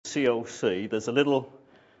CLC, there's a little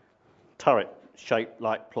turret-shaped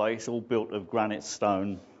like place, all built of granite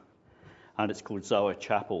stone, and it's called Zoa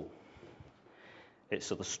Chapel.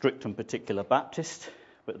 It's of the strict and particular Baptist,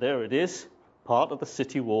 but there it is, part of the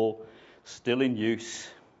city wall, still in use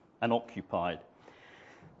and occupied.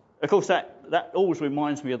 Of course, that always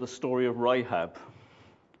reminds me of the story of Rahab,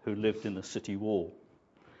 who lived in the city wall.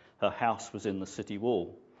 Her house was in the city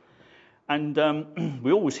wall. And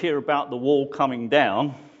we always hear about the wall coming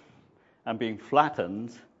down and being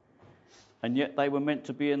flattened, and yet they were meant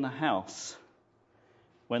to be in the house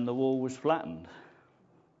when the wall was flattened.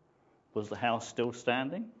 Was the house still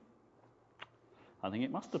standing? I think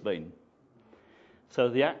it must have been. So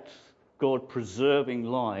the act of God preserving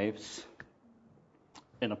lives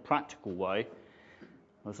in a practical way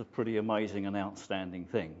was a pretty amazing and outstanding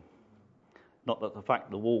thing. Not that the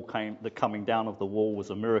fact the coming down of the wall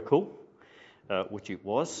was a miracle, which it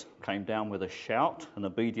was, came down with a shout and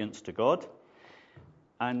obedience to God,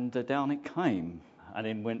 and down it came, and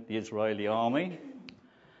in went the Israeli army,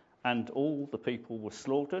 and all the people were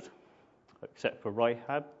slaughtered, except for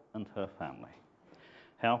Rahab and her family.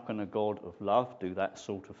 How can a God of love do that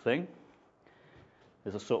sort of thing?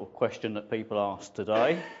 There's a sort of question that people ask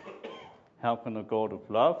today. How can a God of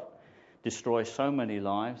love destroy so many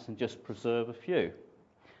lives and just preserve a few?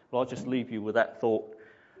 Well, I'll just leave you with that thought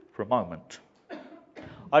for a moment.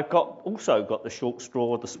 I've also got the short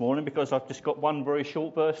straw this morning because I've just got one very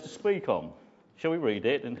short verse to speak on. Shall we read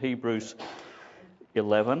it in Hebrews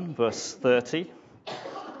 11, verse 30?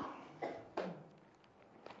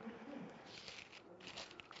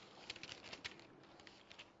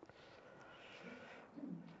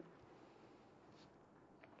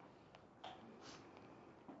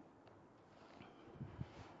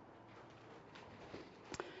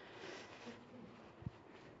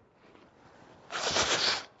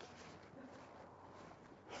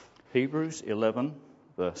 Hebrews 11,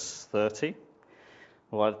 verse 30,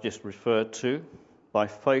 who I've just referred to. By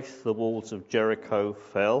faith the walls of Jericho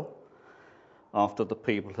fell after the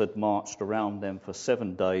people had marched around them for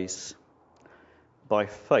 7 days. By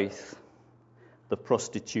faith the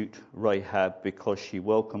prostitute Rahab, because she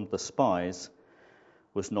welcomed the spies,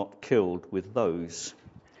 was not killed with those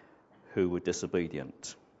who were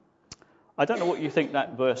disobedient. I don't know what you think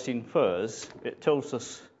that verse infers. It tells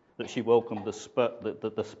us that she welcomed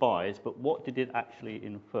the spies, but what did it actually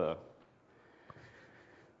infer?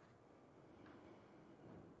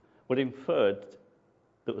 Well, it inferred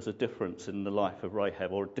there was a difference in the life of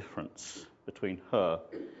Rahab, or a difference between her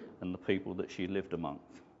and the people that she lived amongst.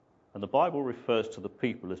 And the Bible refers to the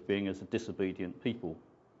people as being as a disobedient people.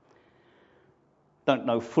 Don't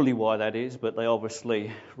know fully why that is, but they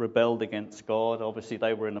obviously rebelled against God. Obviously,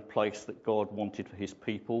 they were in a place that God wanted for his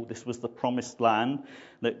people. This was the promised land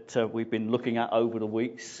that we've been looking at over the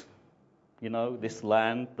weeks. You know, this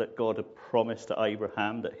land that God had promised to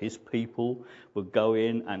Abraham, that his people would go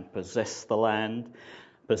in and possess the land,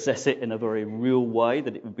 possess it in a very real way,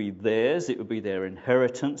 that it would be theirs, it would be their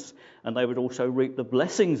inheritance, and they would also reap the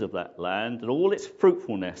blessings of that land and all its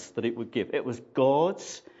fruitfulness that it would give. It was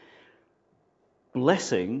God's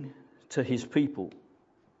blessing to his people.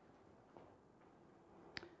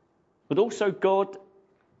 But also God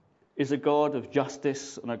is a God of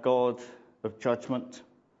justice and a God of judgment.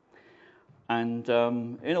 And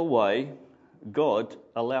in a way, God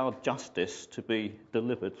allowed justice to be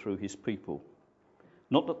delivered through his people.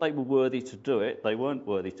 Not that they were worthy to do it. They weren't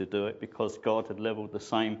worthy to do it because God had levelled the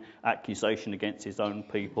same accusation against his own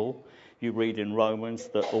people. You read in Romans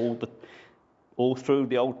that all through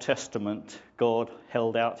the Old Testament, God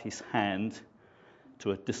held out his hand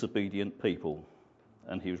to a disobedient people,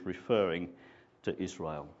 and he was referring to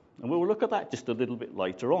Israel. And we'll look at that just a little bit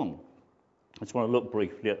later on. I just want to look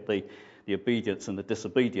briefly at the obedience and the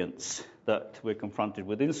disobedience that we're confronted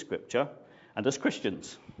with in Scripture, and as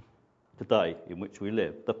Christians today in which we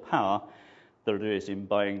live, the power that there is in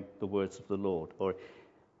obeying the words of the Lord, or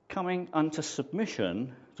coming unto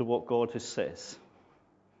submission to what God has says.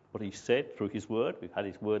 What he said through his word. We've had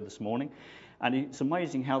his word this morning. And it's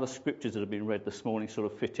amazing how the scriptures that have been read this morning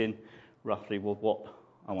sort of fit in roughly with what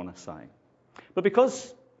I want to say. But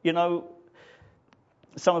because, you know,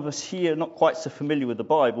 some of us here are not quite so familiar with the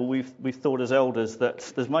Bible, we've thought as elders that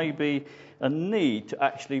there's maybe a need to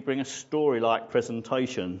actually bring a story-like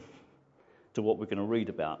presentation to what we're going to read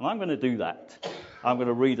about. And I'm going to do that. I'm going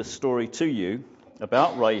to read a story to you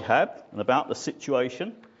about Rahab and about the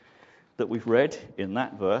situation that we've read in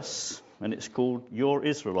that verse, and it's called You're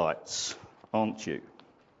Israelites, Aren't You?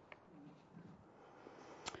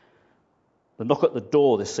 The knock at the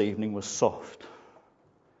door this evening was soft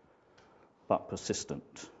but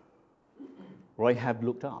persistent. Rahab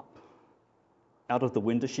looked up. Out of the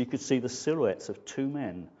window she could see the silhouettes of two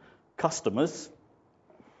men, customers.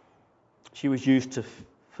 She was used to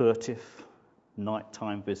furtive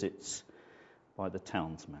nighttime visits by the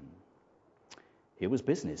townsmen. Here was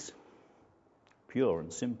business, pure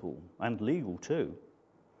and simple, and legal too.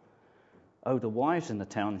 Oh, the wives in the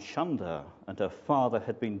town shunned her, and her father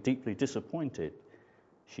had been deeply disappointed.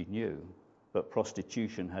 She knew, but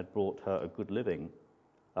prostitution had brought her a good living,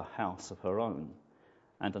 a house of her own,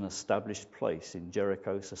 and an established place in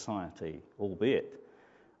Jericho society, albeit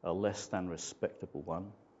a less than respectable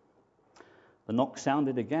one. The knock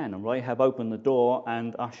sounded again, and Rahab opened the door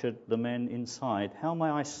and ushered the men inside. "How may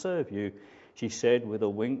I serve you?" she said with a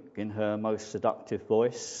wink in her most seductive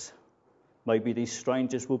voice. Maybe these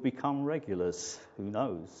strangers will become regulars. Who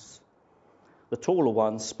knows? The taller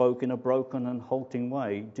one spoke in a broken and halting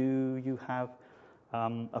way. "Do you have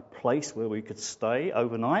a place where we could stay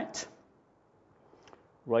overnight?"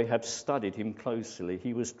 Rahab studied him closely.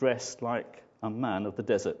 He was dressed like a man of the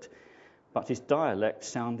desert, but his dialect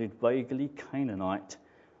sounded vaguely Canaanite.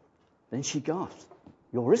 Then she gasped,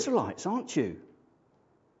 "You're Israelites, aren't you?"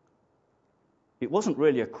 It wasn't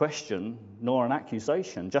really a question nor an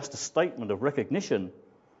accusation, just a statement of recognition.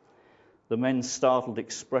 The men's startled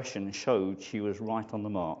expression showed she was right on the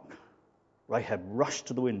mark. Rahab rushed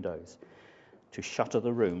to the windows to shutter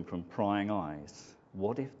the room from prying eyes.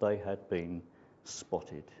 What if they had been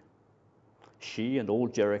spotted? She and all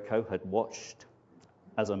Jericho had watched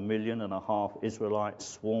as 1.5 million Israelites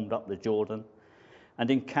swarmed up the Jordan and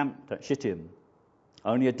encamped at Shittim,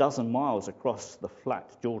 only a dozen miles across the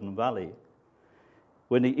flat Jordan Valley.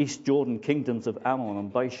 When the East Jordan kingdoms of Ammon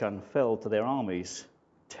and Bashan fell to their armies,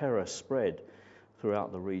 terror spread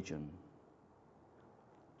throughout the region.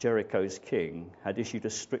 Jericho's king had issued a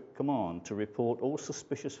strict command to report all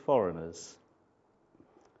suspicious foreigners.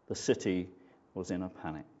 The city was in a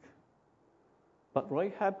panic. But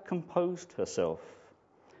Rahab composed herself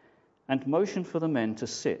and motioned for the men to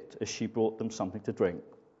sit as she brought them something to drink.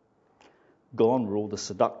 Gone were all the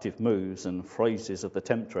seductive moves and phrases of the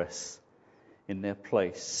temptress. In their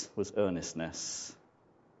place was earnestness.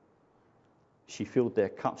 She filled their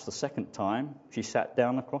cups the second time. She sat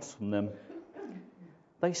down across from them.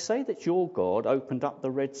 "They say that your God opened up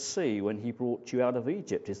the Red Sea when he brought you out of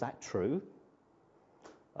Egypt. Is that true?"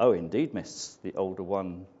 "Oh, indeed, miss," the older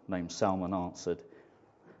one named Salmon answered.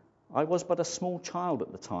 "I was but a small child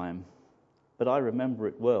at the time, but I remember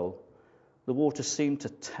it well. The water seemed to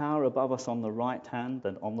tower above us on the right hand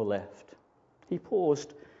and on the left." He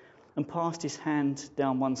paused and passed his hand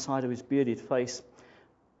down one side of his bearded face.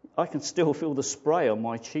 "I can still feel the spray on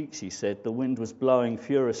my cheeks," he said. "The wind was blowing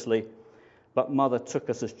furiously, but Mother took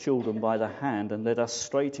us as children by the hand and led us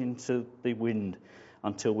straight into the wind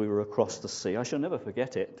until we were across the sea. I shall never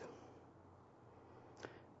forget it."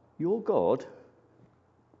 "Your God,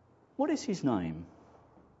 what is his name?"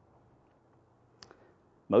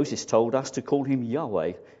 "Moses told us to call him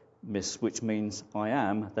Yahweh, miss, which means I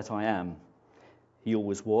am that I am. He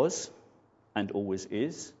always was, and always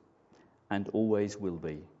is, and always will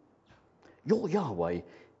be." "Your Yahweh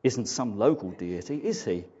isn't some local deity, is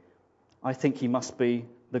he? I think he must be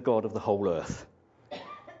the God of the whole earth,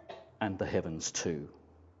 and the heavens too."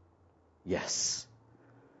 "Yes."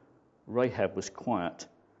 Rahab was quiet,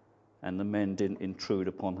 and the men didn't intrude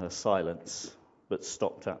upon her silence, but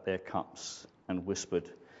stopped at their cups and whispered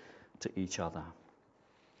to each other.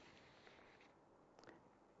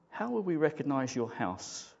 "How will we recognize your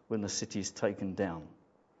house when the city is taken down?"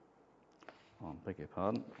 Oh, I beg your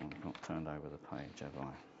pardon. I've not turned over the page, have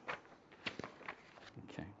I?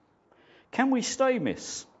 Okay. "Can we stay,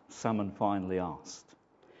 miss?" Salmon finally asked.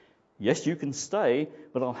 "Yes, you can stay,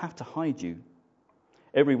 but I'll have to hide you.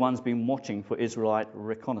 Everyone's been watching for Israelite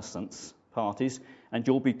reconnaissance parties, and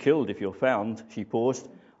you'll be killed if you're found." She paused.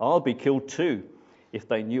 "I'll be killed too, if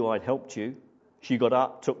they knew I'd helped you." She got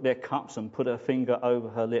up, took their cups, and put her finger over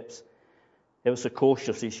her lips. Ever so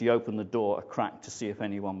cautiously, she opened the door a crack to see if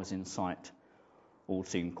anyone was in sight. All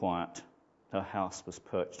seemed quiet. Her house was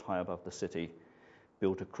perched high above the city,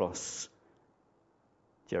 built across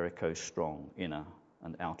Jericho's strong inner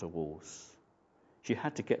and outer walls. She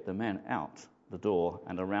had to get the men out the door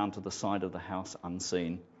and around to the side of the house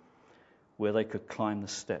unseen, where they could climb the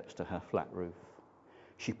steps to her flat roof.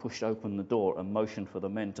 She pushed open the door and motioned for the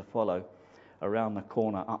men to follow. Around the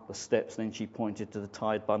corner, up the steps, then she pointed to the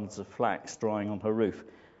tied bundles of flax drying on her roof.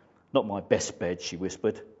 "Not my best bed," she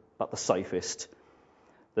whispered, "but the safest."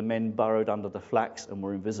 The men burrowed under the flax and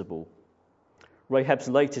were invisible. Rahab's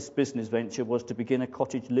latest business venture was to begin a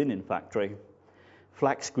cottage linen factory.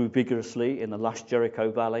 Flax grew vigorously in the lush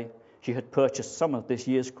Jericho Valley. She had purchased some of this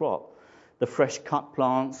year's crop, The fresh cut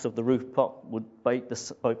plants of the roof pot would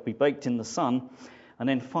be baked in the sun, and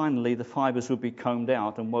then finally the fibres would be combed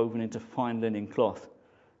out and woven into fine linen cloth.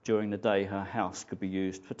 During the day, her house could be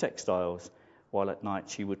used for textiles, while at night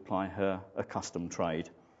she would ply her accustomed trade,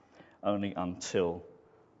 only until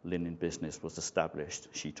linen business was established,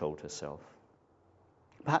 she told herself.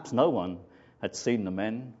 Perhaps no one had seen the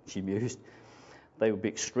men, she mused. They would be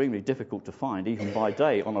extremely difficult to find, even by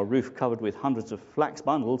day, on a roof covered with hundreds of flax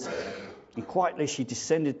bundles. And quietly she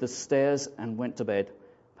descended the stairs and went to bed.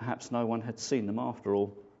 Perhaps no one had seen them after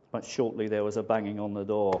all, but shortly there was a banging on the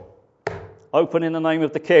door. "Open in the name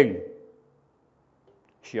of the king."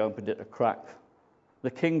 She opened it a crack. "The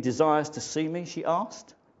king desires to see me?" she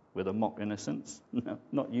asked, with a mock innocence. "No,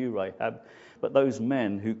 not you, Rahab, but those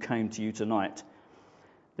men who came to you tonight.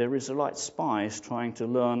 They're Israelite spies trying to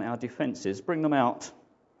learn our defences. Bring them out."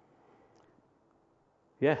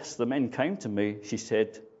 "Yes, the men came to me," she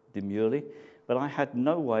said demurely, "but I had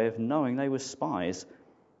no way of knowing they were spies.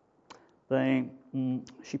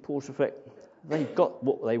 She paused to reflect. They got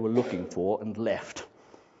what they were looking for and left.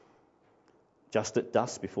 Just at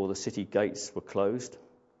dusk, before the city gates were closed.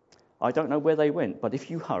 I don't know where they went, but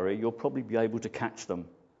if you hurry, you'll probably be able to catch them."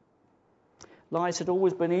 Lies had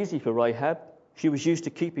always been easy for Rahab. She was used to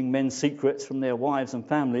keeping men's secrets from their wives and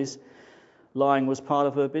families. Lying was part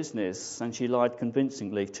of her business, and she lied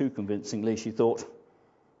convincingly, too convincingly, she thought.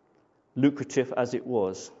 Lucrative as it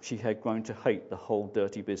was, she had grown to hate the whole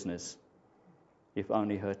dirty business. If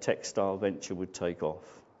only her textile venture would take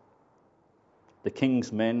off. The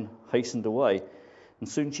king's men hastened away, and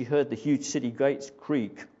soon she heard the huge city gates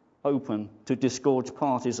creak open to disgorge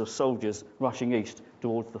parties of soldiers rushing east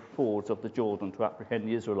towards the fords of the Jordan to apprehend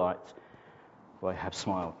the Israelites. Rahab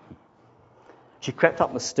smiled. She crept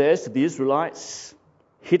up the stairs to the Israelites,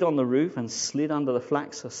 hid on the roof, and slid under the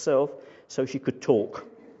flax herself so she could talk.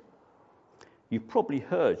 "You've probably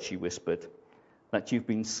heard," she whispered, "that you've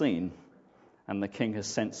been seen, and the king has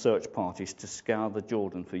sent search parties to scour the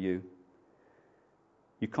Jordan for you.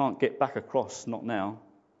 You can't get back across, not now."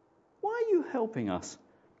 "Why are you helping us?"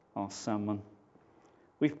 asked Salmon.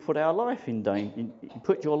 "We've put your life in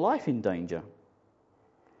danger."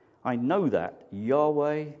 "I know that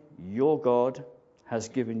Yahweh, your God, has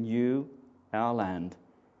given you our land.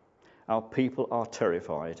 Our people are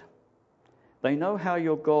terrified. They know how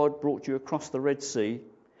your God brought you across the Red Sea.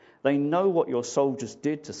 They know what your soldiers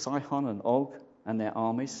did to Sihon and Og and their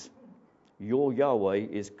armies. Your Yahweh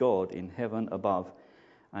is God in heaven above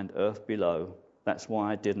and earth below. That's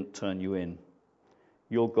why I didn't turn you in.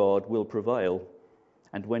 Your God will prevail,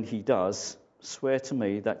 and when he does, swear to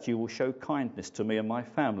me that you will show kindness to me and my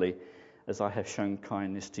family as I have shown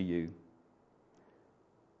kindness to you.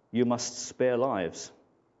 You must spare lives,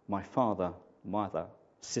 my father, mother,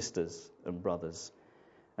 sisters and brothers,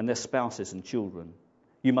 and their spouses and children.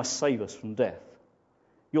 You must save us from death.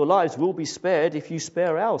 Your lives will be spared if you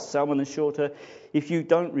spare ours," Salmon assured her. "If you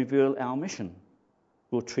don't reveal our mission,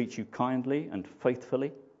 we'll treat you kindly and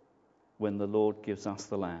faithfully when the Lord gives us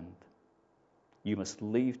the land. You must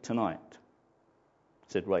leave tonight,"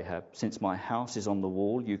 said Rahab. "Since my house is on the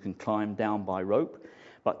wall, you can climb down by rope,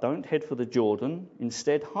 but don't head for the Jordan.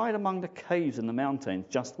 Instead, hide among the caves in the mountains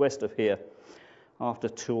just west of here after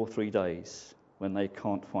 2 or 3 days when they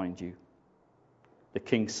can't find you. The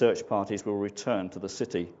king's search parties will return to the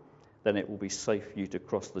city. Then it will be safe for you to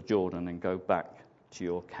cross the Jordan and go back to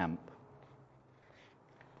your camp."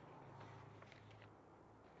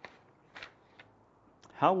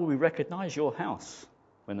 "How will we recognize your house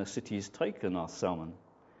when the city is taken?" asked Salmon.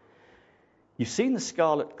 "You've seen the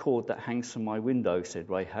scarlet cord that hangs from my window," said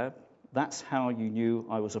Rahab. "That's how you knew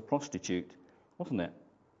I was a prostitute, wasn't it?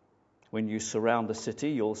 When you surround the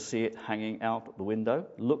city, you'll see it hanging out the window.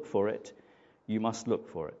 Look for it. You must look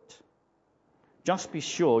for it." "Just be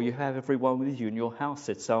sure you have everyone with you in your house,"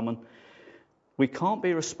 said Salmon. "We can't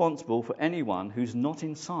be responsible for anyone who's not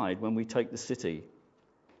inside when we take the city.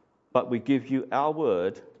 But we give you our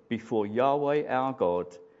word before Yahweh our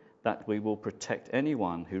God that we will protect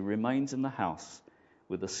anyone who remains in the house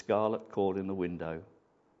with the scarlet cord in the window.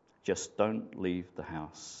 Just don't leave the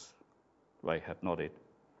house." Rahab nodded.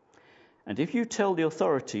 "And if you tell the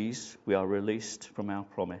authorities, we are released from our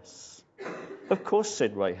promise." "Of course,"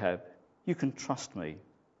 said Rahab. "You can trust me.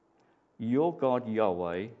 Your God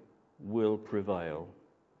Yahweh will prevail.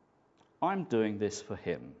 I'm doing this for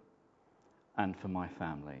him and for my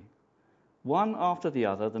family." One after the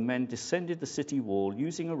other, the men descended the city wall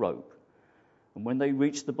using a rope, and when they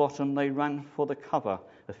reached the bottom, they ran for the cover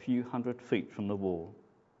a few hundred feet from the wall.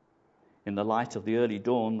 In the light of the early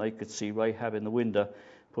dawn, they could see Rahab in the window,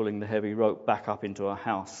 pulling the heavy rope back up into her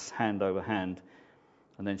house, hand over hand.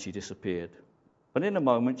 and then she disappeared. But in a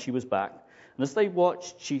moment she was back, and as they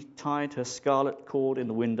watched, she tied her scarlet cord in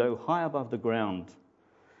the window high above the ground.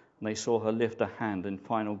 And they saw her lift a hand in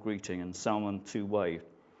final greeting, and Salmon too waved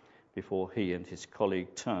before he and his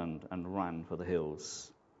colleague turned and ran for the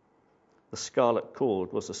hills. The scarlet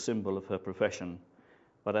cord was a symbol of her profession,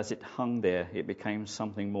 but as it hung there, it became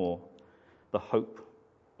something more, the hope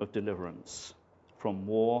of deliverance from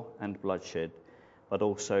war and bloodshed, but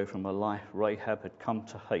also from a life Rahab had come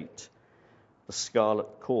to hate. The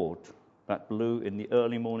scarlet cord that blew in the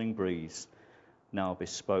early morning breeze now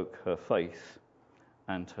bespoke her faith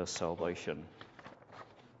and her salvation.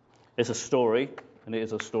 It's a story, and it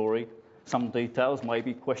is a story. Some details may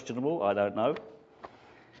be questionable, I don't know,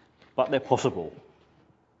 but they're possible.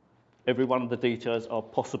 Every one of the details are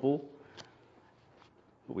possible,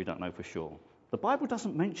 but we don't know for sure. The Bible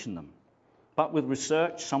doesn't mention them, but with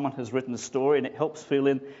research, someone has written a story, and it helps fill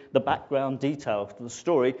in the background details to the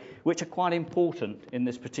story, which are quite important in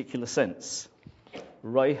this particular sense.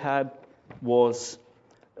 Rahab was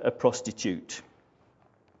a prostitute.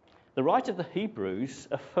 The writer of the Hebrews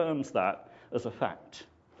affirms that as a fact.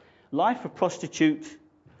 Life of a prostitute,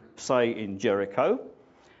 say in Jericho,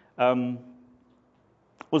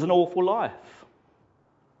 was an awful life.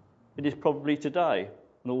 It is probably today,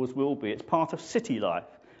 and always will be. It's part of city life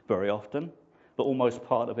very often, but almost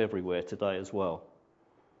part of everywhere today as well.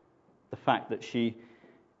 The fact that she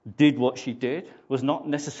did what she did was not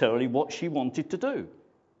necessarily what she wanted to do.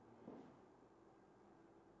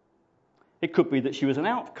 It could be that she was an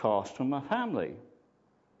outcast from her family.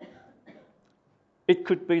 It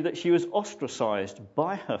could be that she was ostracized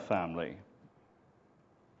by her family.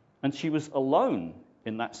 And she was alone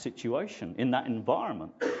in that situation, in that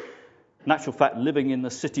environment. In actual fact, living in the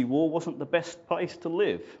city wall wasn't the best place to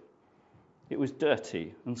live. It was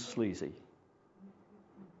dirty and sleazy.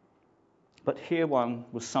 But here one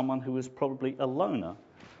was someone who was probably a loner,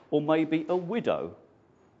 or maybe a widow,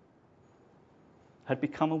 had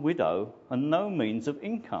become a widow and no means of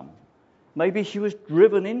income. Maybe she was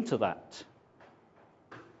driven into that.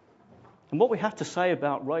 And what we have to say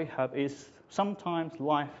about Rahab is sometimes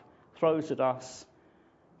life throws at us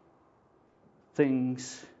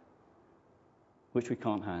things which we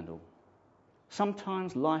can't handle.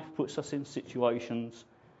 Sometimes life puts us in situations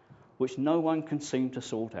which no one can seem to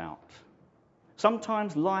sort out.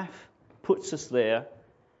 Sometimes life puts us there,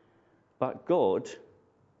 but God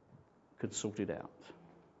can sort it out.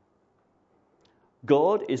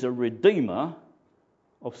 God is a redeemer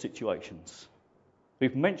of situations.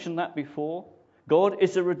 We've mentioned that before. God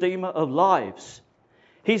is a redeemer of lives.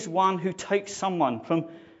 He's one who takes someone from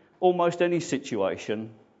almost any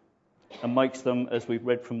situation and makes them, as we've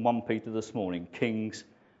read from 1 Peter this morning, kings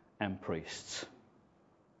and priests.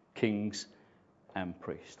 Kings and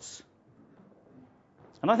priests.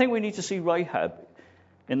 And I think we need to see Rahab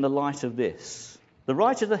in the light of this. The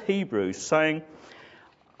writer of the Hebrews saying,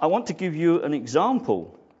 I want to give you an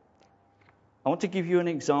example. I want to give you an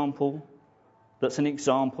example that's an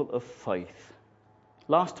example of faith.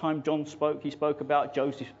 Last time John spoke, he spoke about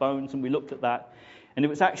Joseph's bones, and we looked at that. And it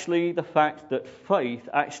was actually the fact that faith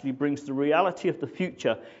actually brings the reality of the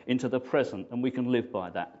future into the present, and we can live by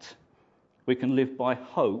that. We can live by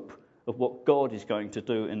hope of what God is going to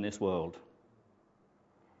do in this world.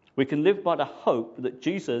 We can live by the hope that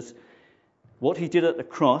Jesus, what he did at the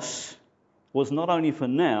cross, was not only for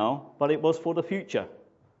now, but it was for the future.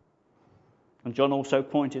 And John also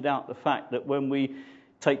pointed out the fact that when we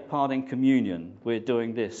take part in communion, we're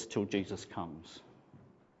doing this till Jesus comes.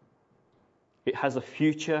 It has a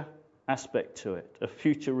future aspect to it, a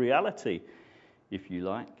future reality, if you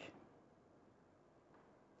like.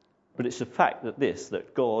 But it's a fact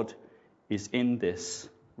that God is in this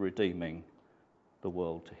redeeming the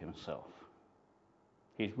world to himself.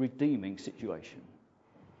 He's redeeming situation.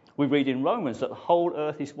 We read in Romans that the whole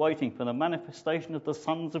earth is waiting for the manifestation of the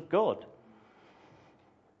sons of God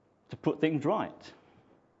to put things right.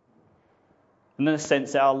 And in a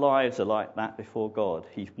sense, our lives are like that before God.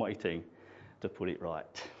 He's waiting to put it right.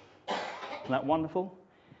 Isn't that wonderful?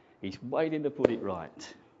 He's waiting to put it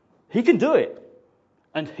right. He can do it,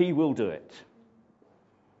 and he will do it.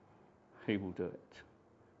 He will do it.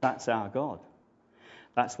 That's our God.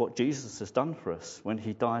 That's what Jesus has done for us when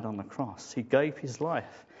he died on the cross. He gave his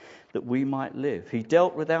life that we might live. He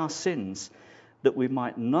dealt with our sins that we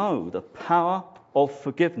might know the power of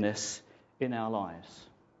forgiveness in our lives.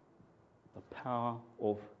 The power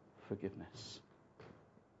of forgiveness.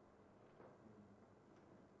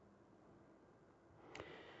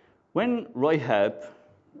 When Rahab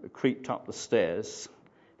creeped up the stairs,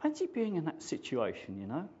 fancy being in that situation, you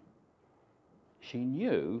know. She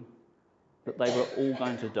knew that they were all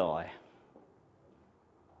going to die.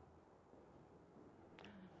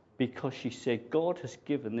 Because she said, God has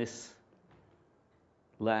given this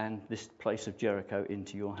land, this place of Jericho,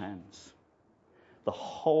 into your hands. The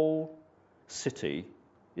whole city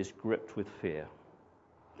is gripped with fear.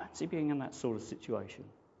 Fancy being in that sort of situation.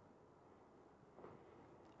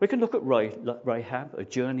 We can look at Rahab, a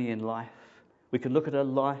journey in life. We can look at her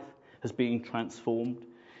life as being transformed.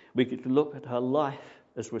 We can look at her life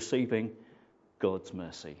as receiving God's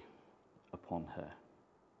mercy upon her.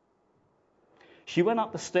 She went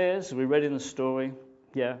up the stairs, we read in the story,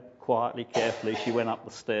 quietly, carefully, she went up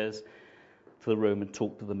the stairs to the room and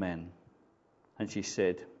talked to the men. And she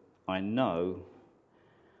said, I know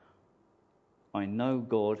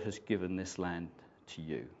God has given this land to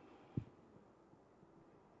you.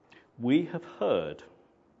 We have heard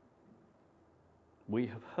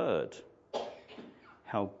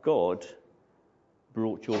how God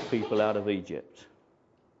brought your people out of Egypt.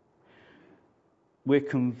 We're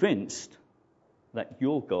convinced that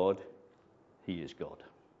your God, he is God.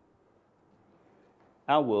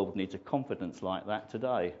 Our world needs a confidence like that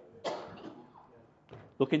today.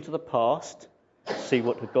 Look into the past, see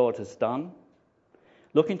what God has done.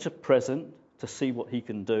 Look into present to see what he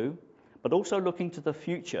can do, but also look into the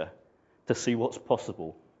future to see what's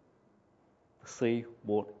possible. To see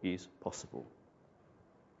what is possible.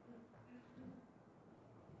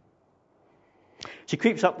 She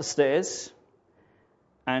creeps up the stairs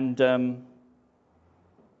and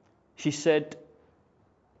she said,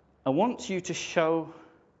 I want you to show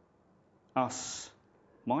us,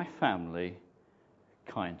 my family,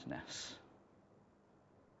 kindness.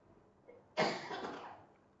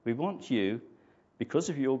 We want you, because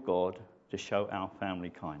of your God, to show our family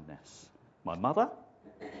kindness. My mother,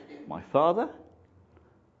 my father,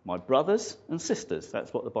 my brothers and sisters.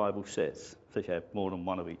 That's what the Bible says. So you have more than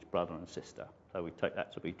one of each brother and sister. So we take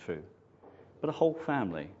that to be true. But a whole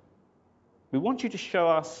family. We want you to show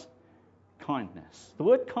us kindness. The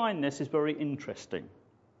word kindness is very interesting.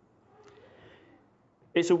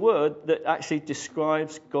 It's a word that actually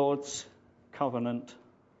describes God's covenant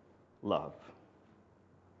love.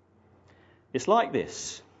 It's like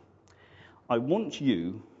this. I want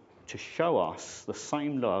you to show us the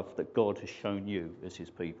same love that God has shown you as his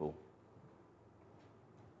people.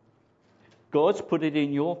 God's put it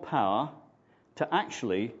in your power to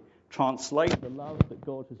actually translate the love that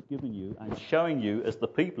God has given you and showing you as the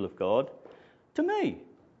people of God to me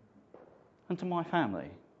and to my family.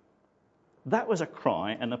 That was a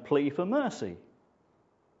cry and a plea for mercy.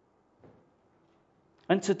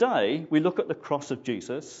 And today we look at the cross of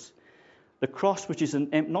Jesus, the cross which is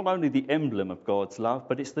not only the emblem of God's love,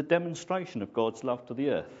 but it's the demonstration of God's love to the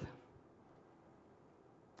earth.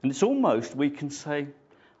 And it's almost, we can say,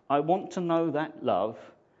 I want to know that love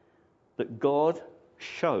that God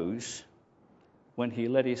shows when he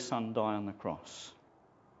let his son die on the cross.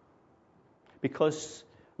 Because,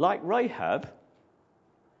 like Rahab,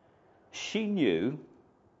 she knew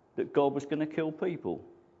that God was going to kill people.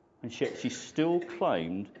 And yet she still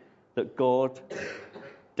claimed that God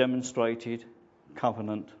demonstrated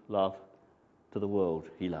covenant love to the world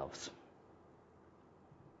he loves.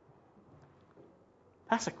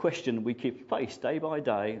 That's a question we keep faced day by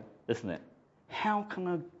day, isn't it? How can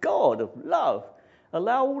a God of love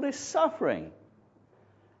allow all this suffering?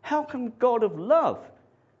 How can God of love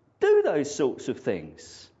do those sorts of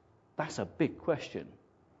things? That's a big question.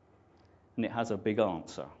 And it has a big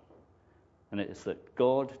answer. And it is that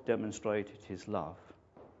God demonstrated his love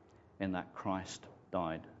in that Christ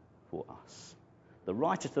died for us. The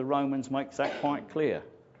writer to the Romans makes that quite clear.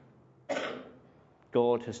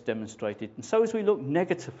 God has demonstrated. And so as we look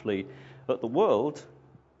negatively at the world,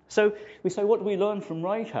 so we say, what do we learn from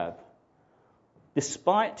Rahab?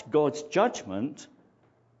 Despite God's judgment,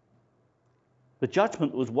 the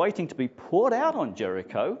judgment was waiting to be poured out on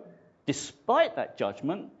Jericho. Despite that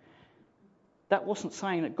judgment, that wasn't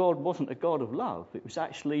saying that God wasn't a God of love. It was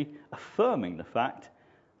actually affirming the fact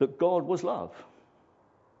that God was love.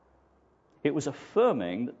 It was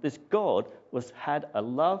affirming that this God had a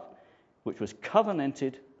love which was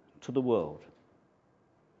covenanted to the world.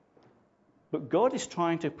 But God is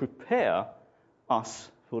trying to prepare us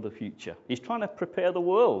for the future. He's trying to prepare the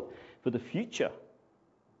world for the future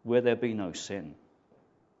where there be no sin.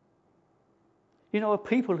 You know, a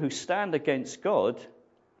people who stand against God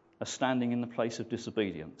are standing in the place of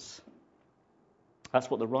disobedience. That's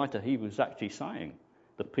what the writer he was actually saying.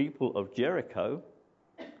 The people of Jericho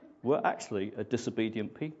were actually a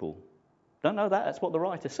disobedient people. Don't know that, that's what the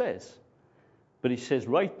writer says. But he says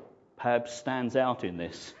Rahab stands out in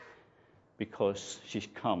this because she's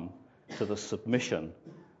come to the submission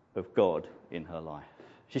of God in her life.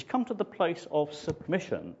 She's come to the place of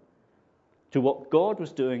submission to what God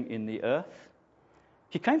was doing in the earth.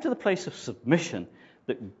 She came to the place of submission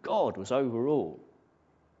that God was over all.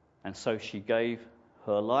 And so she gave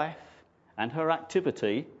her life and her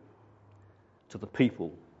activity to the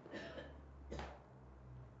people.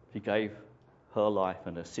 She gave her life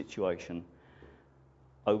and her situation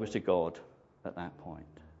over to God at that point.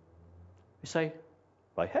 You say,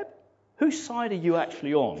 Rahab, whose side are you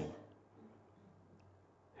actually on?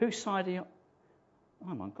 Whose side are you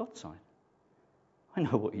on? I'm on God's side. I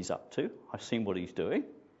know what he's up to. I've seen what he's doing.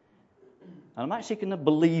 And I'm actually going to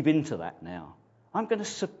believe into that now. I'm going to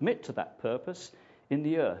submit to that purpose in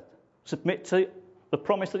the earth. Submit to the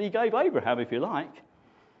promise that he gave Abraham, if you like.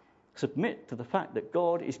 Submit to the fact that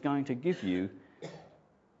God is going to give you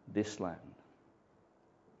this land.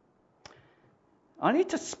 I need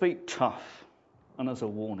to speak tough and as a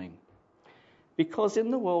warning. Because in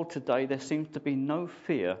the world today, there seems to be no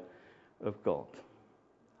fear of God.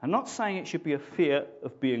 I'm not saying it should be a fear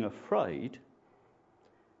of being afraid,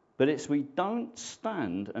 but it's we don't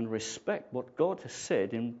stand and respect what God has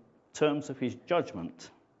said in terms of his judgment.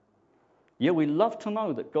 Yeah, we love to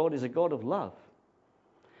know that God is a God of love.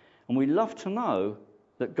 And we love to know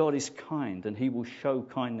that God is kind and he will show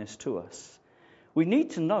kindness to us. We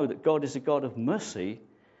need to know that God is a God of mercy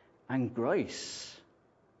and grace.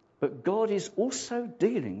 But God is also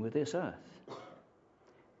dealing with this earth.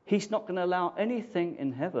 He's not going to allow anything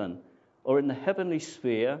in heaven or in the heavenly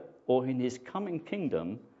sphere or in his coming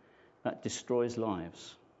kingdom that destroys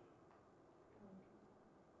lives.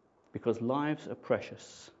 Because lives are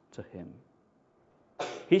precious to him.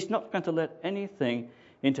 He's not going to let anything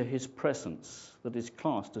into his presence that is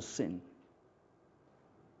classed as sin.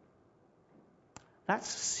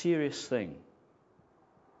 That's a serious thing.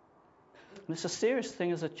 And it's a serious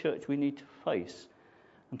thing as a church we need to face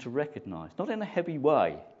and to recognise. Not in a heavy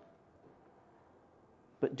way.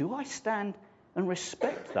 But do I stand and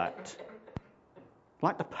respect that?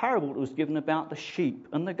 Like the parable that was given about the sheep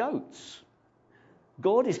and the goats.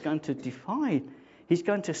 God is going to divide. He's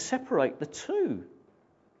going to separate the two.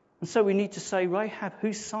 And so we need to say, Rahab,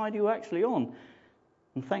 whose side are you actually on?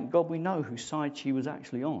 And thank God we know whose side she was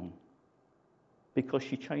actually on. Because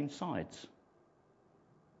she changed sides.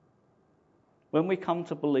 When we come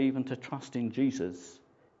to believe and to trust in Jesus,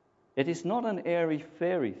 it is not an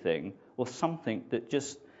airy-fairy thing or something that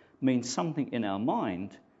just means something in our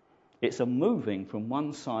mind. It's a moving from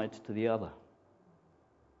one side to the other.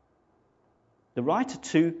 The writer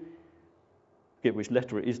to, I forget which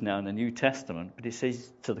letter it is now in the New Testament, but it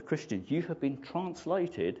says to the Christians, you have been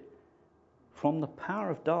translated from the power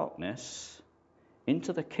of darkness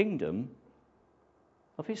into the kingdom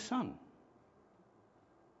of his Son.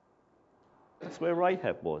 That's where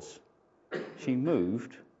Rahab was. She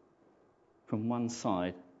moved from one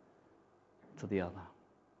side to the other.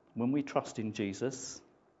 When we trust in Jesus,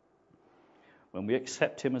 when we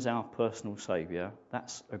accept him as our personal saviour,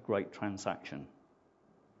 that's a great transaction.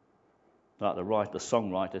 Like the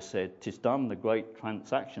songwriter said, "'Tis done, the great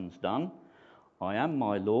transaction's done. I am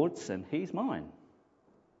my Lord's and he's mine."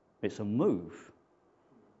 It's a move.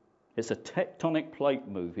 It's a tectonic plate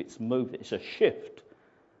move. It's a shift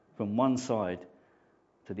from one side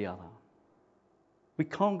to the other. We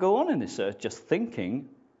can't go on in this earth just thinking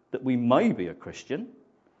that we may be a Christian,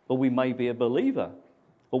 or we may be a believer,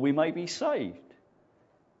 or we may be saved.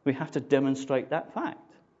 We have to demonstrate that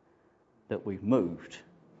fact, that we've moved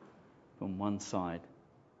from one side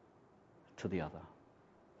to the other.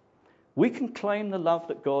 We can claim the love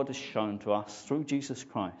that God has shown to us through Jesus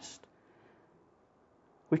Christ.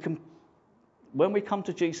 When we come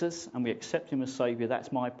to Jesus and we accept him as Saviour,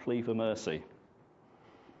 that's my plea for mercy.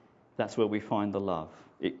 That's where we find the love.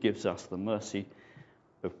 It gives us the mercy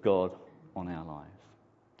of God on our lives.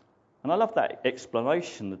 And I love that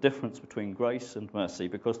explanation, the difference between grace and mercy,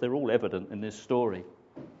 because they're all evident in this story.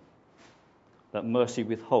 That mercy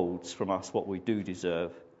withholds from us what we do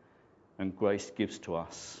deserve, and grace gives to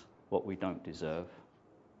us what we don't deserve.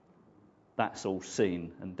 That's all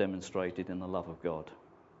seen and demonstrated in the love of God.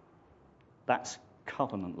 That's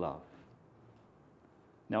covenant love.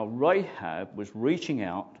 Now, Rahab was reaching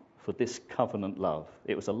out for this covenant love.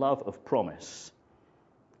 It was a love of promise.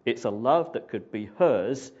 It's a love that could be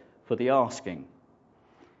hers for the asking.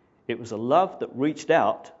 It was a love that reached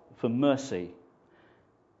out for mercy.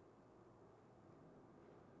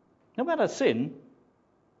 No matter sin,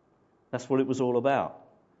 that's what it was all about.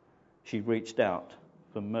 She reached out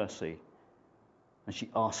for mercy and she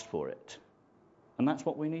asked for it. And that's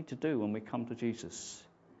what we need to do when we come to Jesus.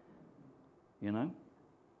 You know?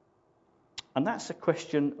 And that's a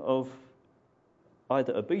question of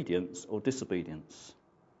either obedience or disobedience.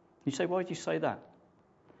 You say, why do you say that?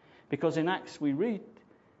 Because in Acts we read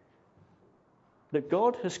that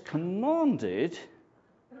God has commanded,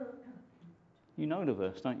 you know the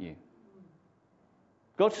verse, don't you?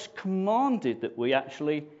 God has commanded that we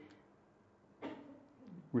actually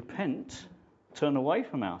repent, turn away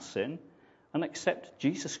from our sin, and accept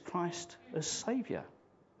Jesus Christ as Saviour.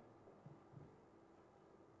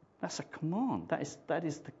 That's a command. That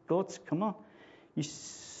is God's command. I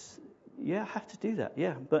have to do that,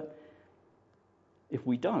 yeah. But if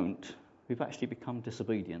we don't, we've actually become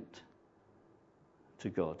disobedient to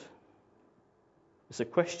God. It's a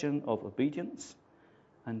question of obedience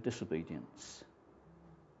and disobedience.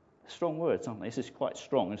 Strong words, aren't they? This is quite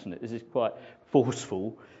strong, isn't it? This is quite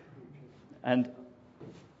forceful. And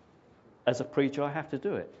as a preacher, I have to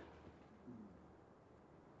do it.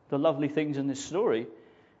 The lovely things in this story,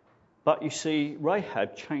 but you see,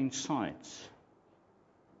 Rahab changed sides.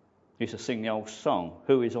 Used to sing the old song,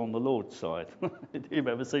 "Who is on the Lord's side?" Do you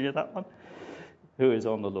remember singing that one? Who is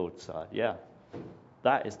on the Lord's side? Yeah,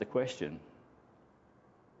 that is the question.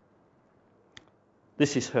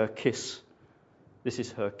 This is her kiss. This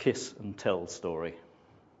is her kiss and tell story.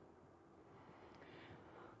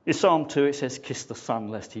 In Psalm 2 it says, "Kiss the Son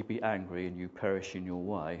lest he be angry and you perish in your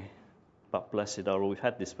way. But blessed are all," we've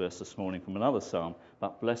had this verse this morning from another psalm,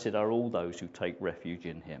 "but blessed are all those who take refuge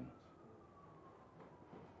in him."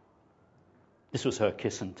 This was her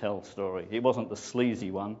kiss and tell story. It wasn't the sleazy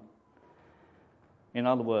one. In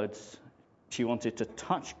other words, she wanted to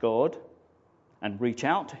touch God and reach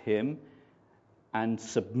out to him and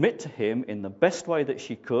submit to him in the best way that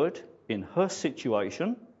she could in her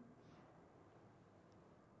situation.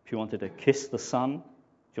 She wanted to kiss the Son.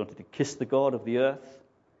 She wanted to kiss the God of the earth.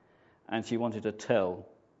 And she wanted to tell,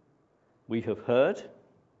 "We have heard,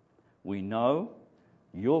 we know,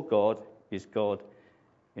 your God is God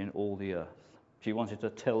in all the earth." She wanted to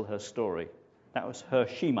tell her story. That was her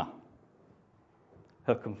Shema,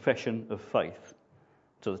 her confession of faith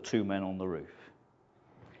to the two men on the roof.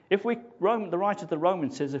 The writer of the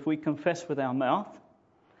Romans says, if we confess with our mouth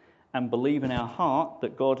and believe in our heart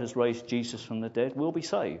that God has raised Jesus from the dead, we'll be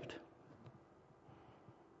saved.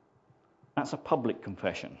 That's a public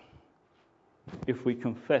confession. If we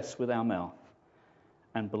confess with our mouth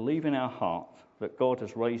and believe in our heart that God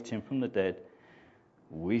has raised him from the dead,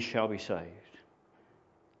 we shall be saved.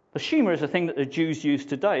 The Shema is a thing that the Jews use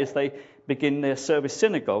today as they begin their service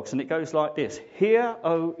synagogues, and it goes like this: "Hear,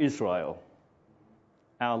 O Israel,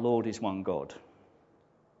 our Lord is one God."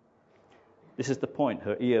 This is the point.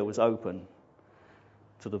 Her ear was open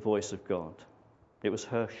to the voice of God. It was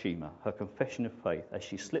her Shema, her confession of faith, as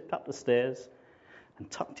she slipped up the stairs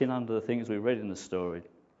and tucked in under the things we read in the story.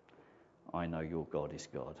 I know your God is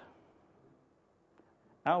God.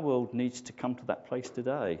 Our world needs to come to that place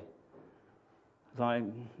today.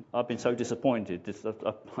 I've been so disappointed.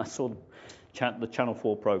 I saw the Channel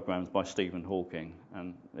 4 programmes by Stephen Hawking,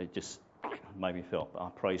 and it just made me feel, I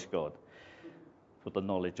praise God for the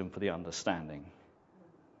knowledge and for the understanding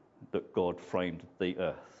that God framed the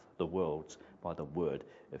earth, the worlds, by the word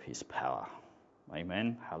of his power.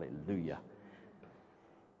 Amen. Hallelujah.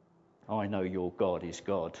 I know your God is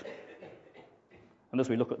God. And as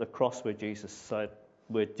we look at the cross where Jesus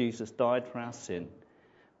died for our sin,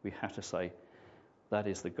 we have to say, that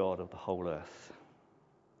is the God of the whole earth.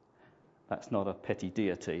 That's not a petty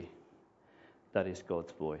deity. That is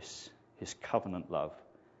God's voice, his covenant love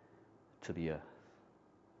to the earth.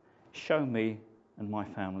 Show me and my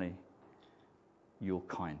family your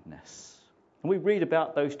kindness. And we read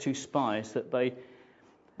about those two spies that they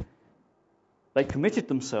committed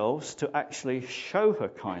themselves to actually show her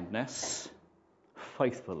kindness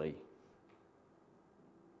faithfully.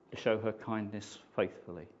 To show her kindness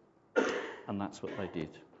faithfully. And that's what they did.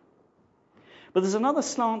 But there's another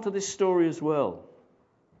slant to this story as well.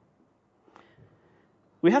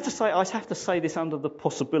 I have to say this under the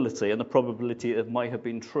possibility and the probability it may have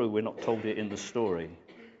been true. We're not told it in the story.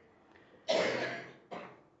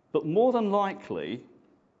 But more than likely,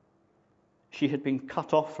 she had been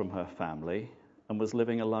cut off from her family and was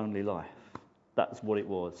living a lonely life. That's what it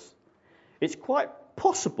was. It's quite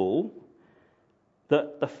possible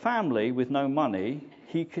that the family with no money,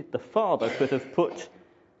 the father could have put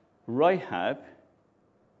Rahab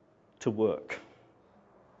to work,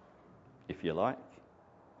 if you like,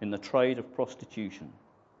 in the trade of prostitution.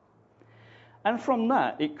 And from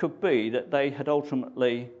that, it could be that they had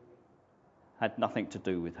ultimately had nothing to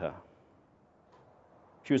do with her.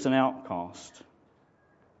 She was an outcast.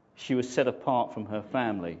 She was set apart from her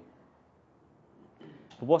family.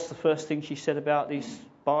 But what's the first thing she said about these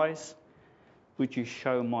spies? Would you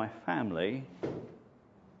show my family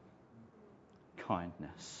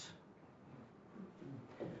kindness.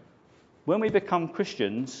 When we become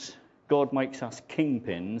Christians, God makes us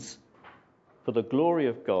kingpins for the glory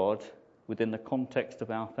of God within the context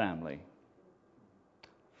of our family.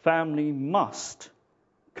 Family must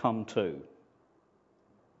come too.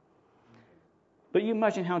 But you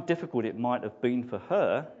imagine how difficult it might have been for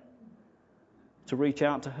her to reach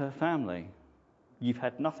out to her family. You've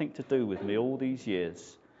had nothing to do with me all these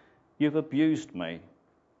years. You've abused me.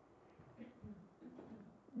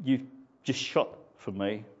 You've just shot for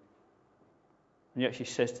me. And yet she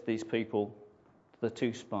says to these people, the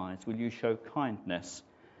two spies, will you show kindness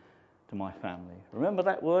to my family? Remember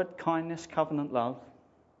that word, kindness, covenant love?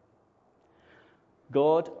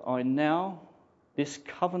 God, this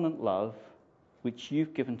covenant love which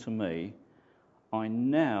you've given to me, I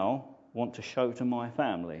now want to show to my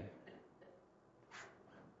family.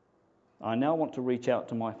 I now want to reach out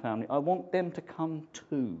to my family. I want them to come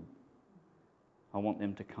too. I want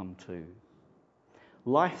them to come too.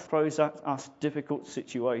 Life throws at us difficult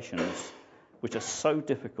situations which are so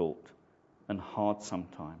difficult and hard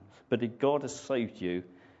sometimes. But if God has saved you,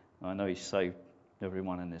 I know He's saved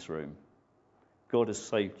everyone in this room. God has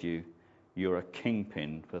saved you. You're a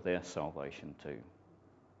kingpin for their salvation too.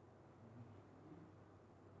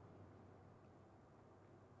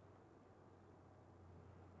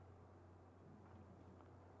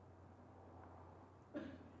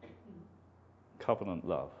 Covenant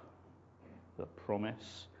love. The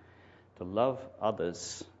promise to love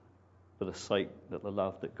others for the sake of the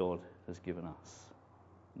love that God has given us.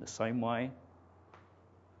 In the same way,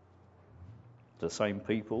 to the same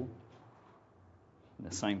people, in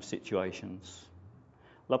the same situations.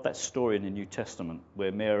 I love that story in the New Testament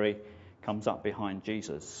where Mary comes up behind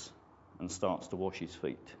Jesus and starts to wash his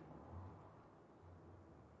feet.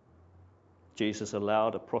 Jesus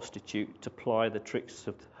allowed a prostitute to ply the tricks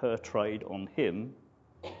of her trade on him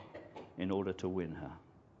in order to win her.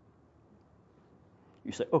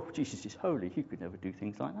 You say, oh, Jesus is holy. He could never do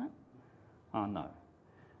things like that. Oh, no.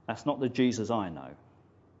 That's not the Jesus I know.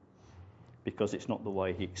 Because it's not the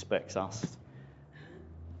way he expects us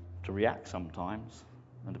to react sometimes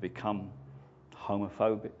and to become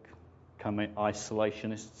homophobic, become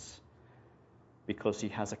isolationists, because he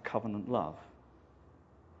has a covenant love.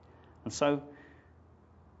 And so,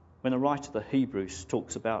 when the writer of the Hebrews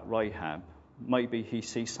talks about Rahab, maybe he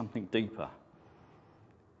sees something deeper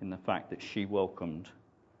in the fact that she welcomed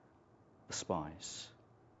the spies.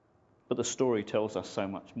 But the story tells us so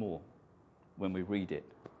much more when we read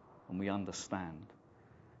it and we understand.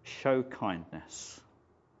 Show kindness,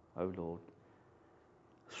 O Lord,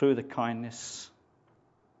 through the kindness,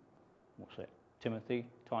 Timothy,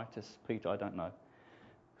 Titus, Peter, I don't know,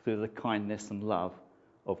 through the kindness and love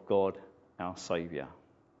of God, our Saviour.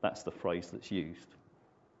 That's the phrase that's used.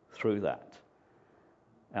 Through that,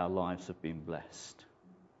 our lives have been blessed.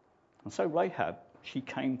 And so Rahab, she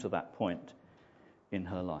came to that point in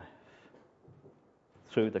her life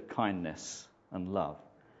through the kindness and love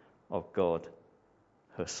of God,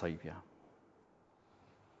 her Saviour.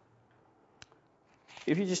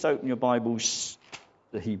 If you just open your Bibles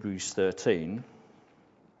to Hebrews 13,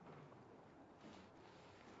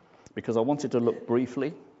 because I wanted to look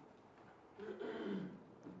briefly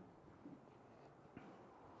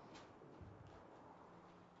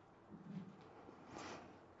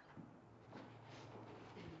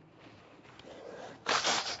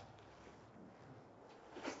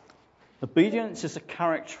obedience is a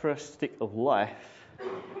characteristic of life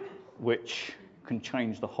which can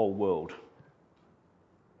change the whole world.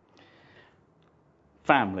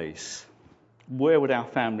 Families. Where would our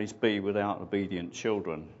families be without obedient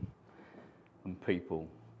children and people?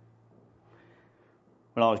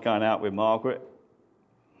 When I was going out with Margaret,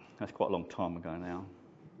 that's quite a long time ago now,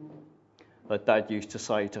 her dad used to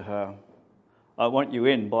say to her, I want you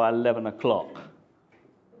in by 11 o'clock.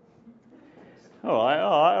 All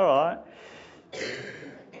right.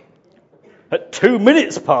 At 2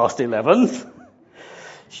 minutes past 11,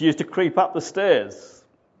 she used to creep up the stairs.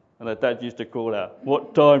 And her dad used to call out,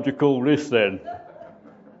 what time do you call this then?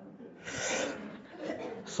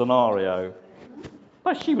 Scenario.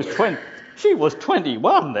 But she was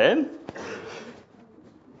 21 then.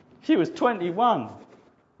 She was 21.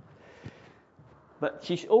 But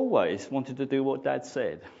she always wanted to do what Dad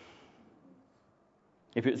said.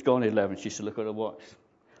 If it was gone 11, she used to look at her watch.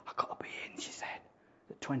 I've got to be in, she said,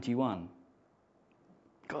 at 21.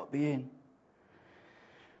 Got to be in.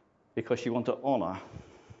 Because she wanted to honour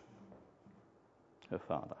her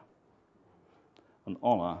father and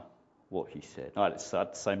honour what he said. I'd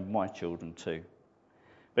say my children too.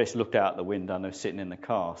 But it's looked out the window and they're sitting in the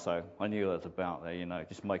car, so I knew that was about there,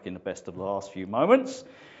 just making the best of the last few moments,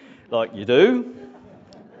 like you do.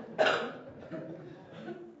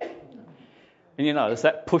 And there's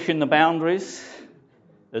that pushing the boundaries,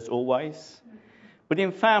 as always. But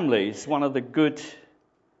in families, one of the good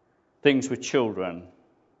things with children,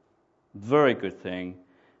 very good thing,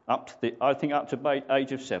 up to the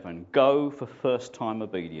age of 7, go for first-time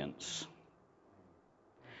obedience.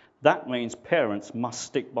 That means parents must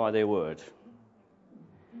stick by their word.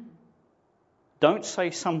 Don't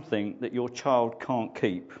say something that your child can't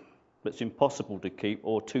keep, that's impossible to keep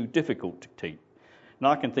or too difficult to keep. And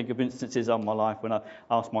I can think of instances of my life when I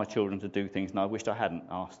asked my children to do things and I wished I hadn't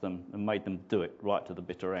asked them and made them do it right to the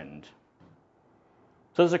bitter end.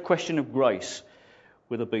 So there's a question of grace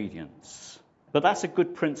with obedience. But that's a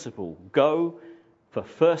good principle. Go for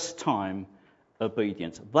first-time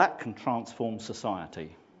obedience. That can transform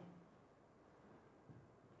society.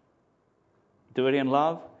 Do it in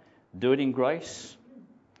love. Do it in grace.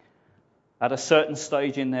 At a certain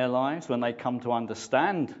stage in their lives, when they come to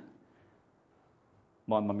understand,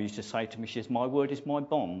 my mum used to say to me, she says, my word is my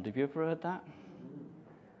bond. Have you ever heard that?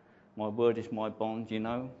 My word is my bond,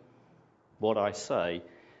 What I say,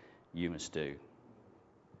 you must do.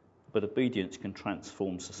 But obedience can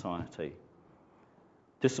transform society.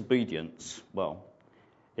 Disobedience, well,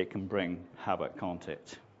 it can bring havoc, can't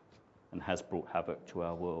it? And has brought havoc to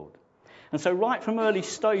our world. And so right from early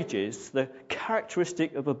stages, the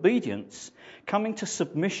characteristic of obedience, coming to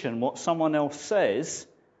submission, what someone else says,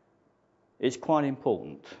 is quite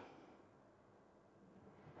important.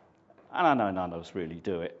 And I know none of us really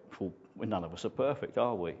do it. None of us are perfect,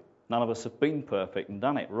 are we? None of us have been perfect and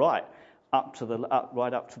done it right up to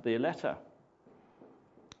the letter.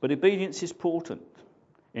 But obedience is important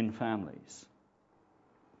in families.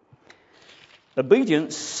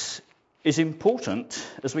 Obedience is important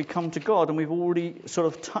as we come to God, and we've already sort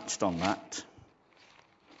of touched on that.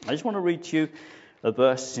 I just want to read to you a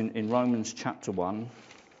verse in Romans chapter 1.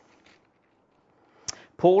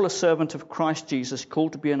 Paul, a servant of Christ Jesus,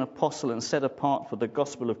 called to be an apostle and set apart for the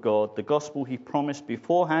gospel of God, the gospel he promised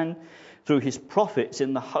beforehand through his prophets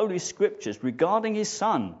in the Holy Scriptures regarding his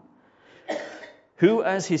Son, who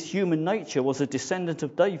as his human nature was a descendant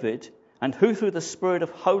of David, and who through the Spirit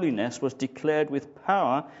of holiness was declared with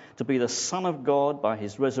power to be the Son of God by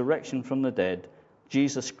his resurrection from the dead,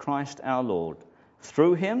 Jesus Christ our Lord.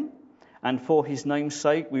 Through him and for his name's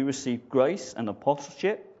sake we receive grace and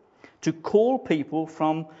apostleship to call people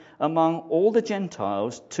from among all the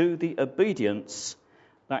Gentiles to the obedience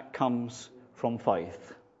that comes from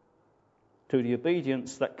faith. To the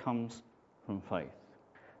obedience that comes from faith.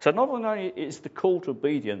 So not only is the call to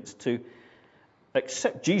obedience to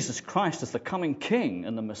accept Jesus Christ as the coming King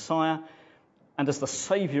and the Messiah and as the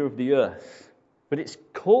Saviour of the earth, but it's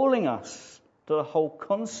calling us to the whole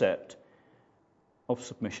concept of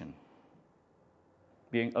submission.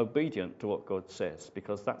 Being obedient to what God says,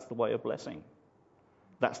 because that's the way of blessing.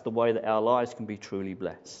 That's the way that our lives can be truly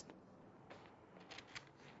blessed.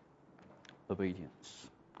 Obedience.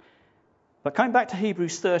 But coming back to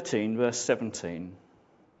Hebrews 13, verse 17.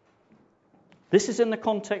 This is in the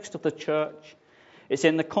context of the church. It's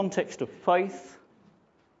in the context of faith.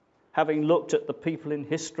 Having looked at the people in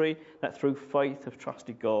history that through faith have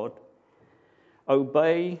trusted God.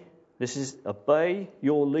 Obey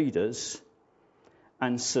your leaders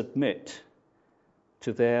and submit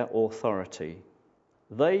to their authority.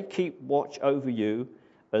 They keep watch over you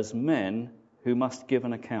as men who must give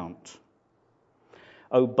an account.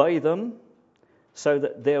 Obey them so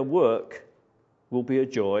that their work will be a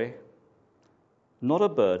joy, not a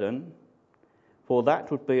burden, for that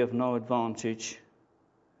would be of no advantage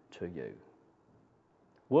to you.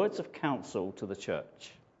 Words of counsel to the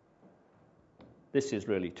church. This is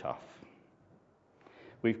really tough.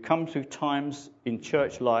 We've come through times in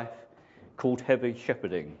church life called heavy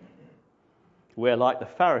shepherding, where, like the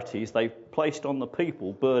Pharisees, they placed on the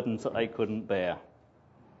people burdens that they couldn't bear.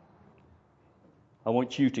 I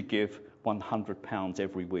want you to give £100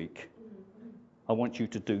 every week. I want you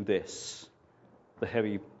to do this. The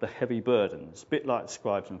heavy burdens, a bit like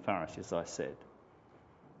scribes and Pharisees, I said.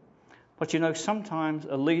 But sometimes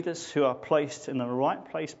leaders who are placed in the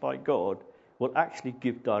right place by God will actually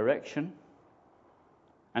give direction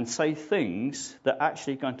and say things that are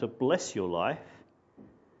actually going to bless your life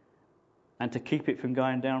and to keep it from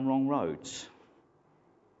going down wrong roads.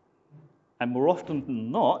 And more often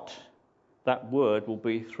than not, that word will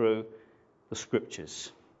be through the Scriptures.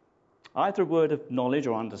 Either a word of knowledge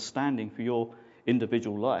or understanding for your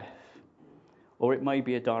individual life, or it may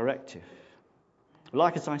be a directive.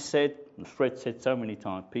 Like as I said, and Fred said so many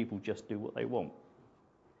times, people just do what they want.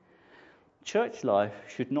 Church life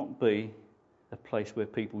should not be a place where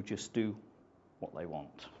people just do what they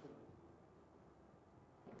want.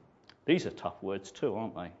 These are tough words too,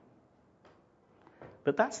 aren't they?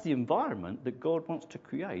 But that's the environment that God wants to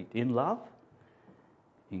create in love,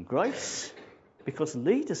 in grace, because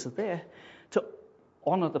leaders are there to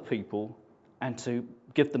honour the people and to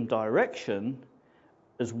give them direction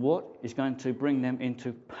as what is going to bring them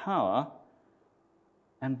into power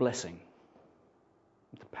and blessing.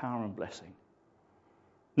 Into power and blessing.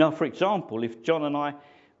 Now, for example, if John and I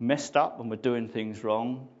messed up and were doing things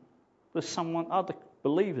wrong, there's other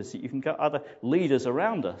believers that you can go, other leaders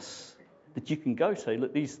around us that you can go to.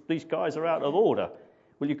 Look, these guys are out of order.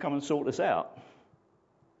 Will you come and sort us out?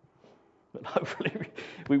 But hopefully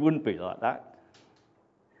we wouldn't be like that.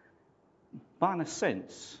 But in a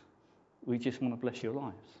sense, we just want to bless your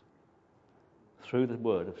lives through the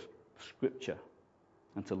word of Scripture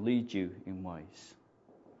and to lead you in ways.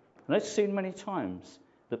 And I've seen many times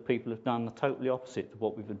that people have done the totally opposite of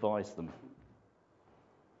what we've advised them.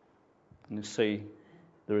 And you see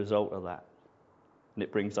the result of that. And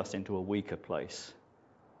it brings us into a weaker place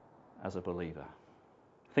as a believer.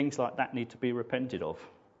 Things like that need to be repented of.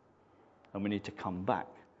 And we need to come back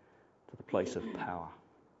to the place of power.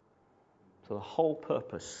 So the whole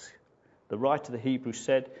purpose, the writer of the Hebrews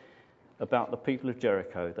said about the people of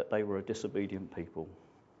Jericho that they were a disobedient people.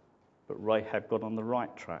 But Rahab got on the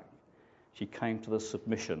right track. She came to the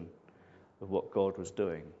submission of what God was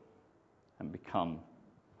doing and become,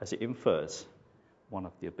 as it infers, one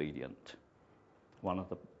of the obedient. One of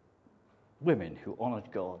the women who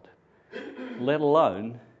honoured God, let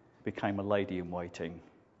alone became a lady in waiting.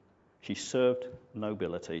 She served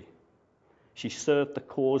nobility. She served the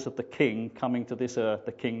cause of the king coming to this earth,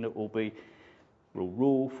 the king that will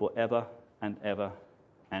rule forever and ever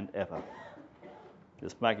and ever.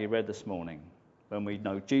 As Maggie read this morning, when we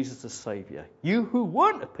know Jesus as Saviour, you who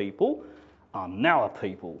weren't a people are now a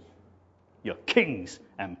people. You're kings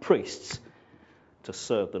and priests to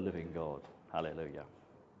serve the living God. Hallelujah.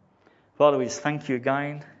 Father, we just thank you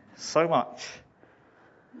again so much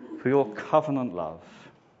for your covenant love.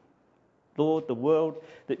 Lord, the world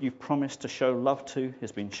that you've promised to show love to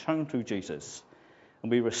has been shown through Jesus.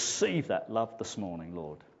 And we receive that love this morning,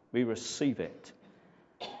 Lord. We receive it.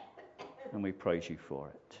 And we praise you for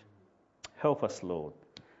it. Help us, Lord.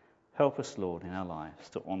 Help us, Lord, in our lives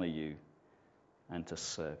to honour you and to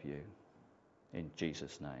serve you. In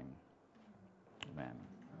Jesus' name. Amen.